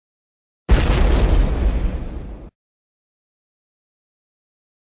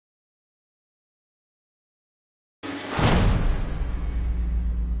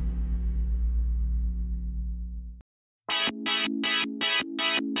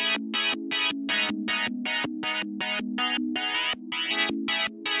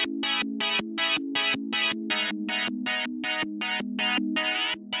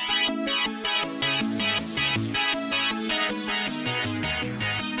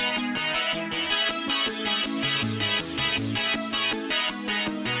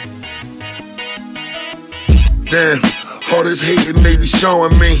Damn, all this hating they be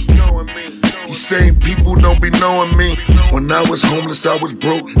showing me. These same people don't be knowing me. When I was homeless, I was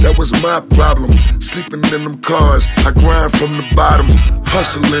broke, that was my problem. Sleeping in them cars, I grind from the bottom.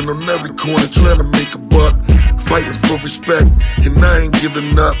 Hustling on every corner, trying to make a buck. Fighting for respect, and I ain't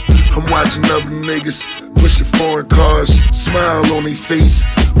giving up. I'm watching other niggas pushing foreign cars, smile on their face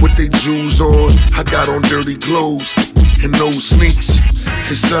with their jewels on. I got on dirty clothes and no sneaks.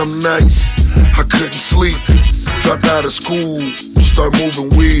 And some nights I couldn't sleep. Dropped out of school, start moving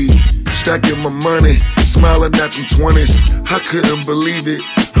weed, stacking my money, smiling at them 20s. I couldn't believe it,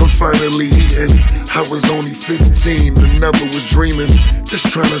 I'm finally eating. I was only 15 and never was dreaming,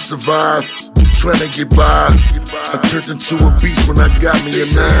 just trying to survive, trying to get by. I turned into a beast when I got me a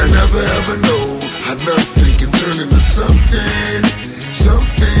 9. I never ever know how nothing can turn into something,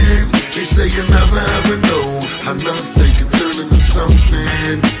 something. They say you never ever know how nothing can turn into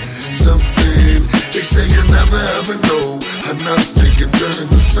something, something. They say you never ever know how nothing can turn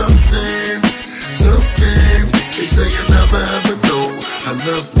into something, something. They say you never ever know how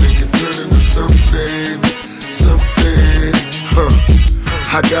nothing can turn into something, something.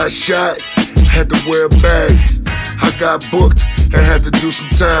 I got shot, had to wear a bag. I got booked and had to do some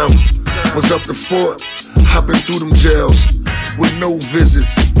time. Was up to Fort, I've been through them jails with no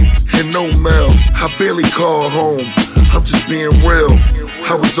visits and no mail. I barely call home, I'm just being real.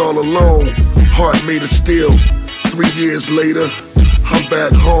 I was all alone, heart made of steel. 3 years later, I'm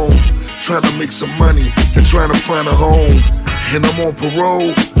back home, trying to make some money and trying to find a home. And I'm on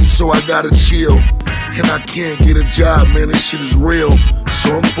parole, so I gotta chill. And I can't get a job, man, this shit is real.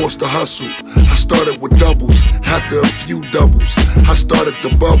 So I'm forced to hustle. I started with doubles, after a few doubles I started to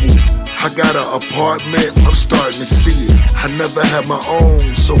bubble. I got an apartment, I'm starting to see it. I never had my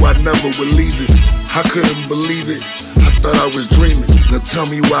own, so I never would leave it. I couldn't believe it, I thought I was dreaming. Now tell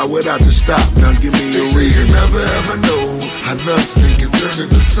me why would I just stop, now give me a reason. You never ever know how nothing can turn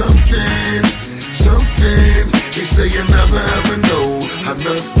into something, something. They say you never ever know how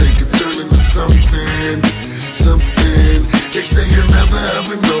nothing can turn into something, something. They say you never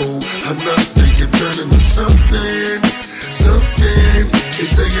ever know how nothing can turn into something, something. They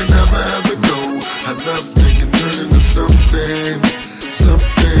say you never ever know how nothing can turn into something,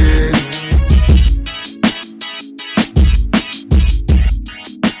 something.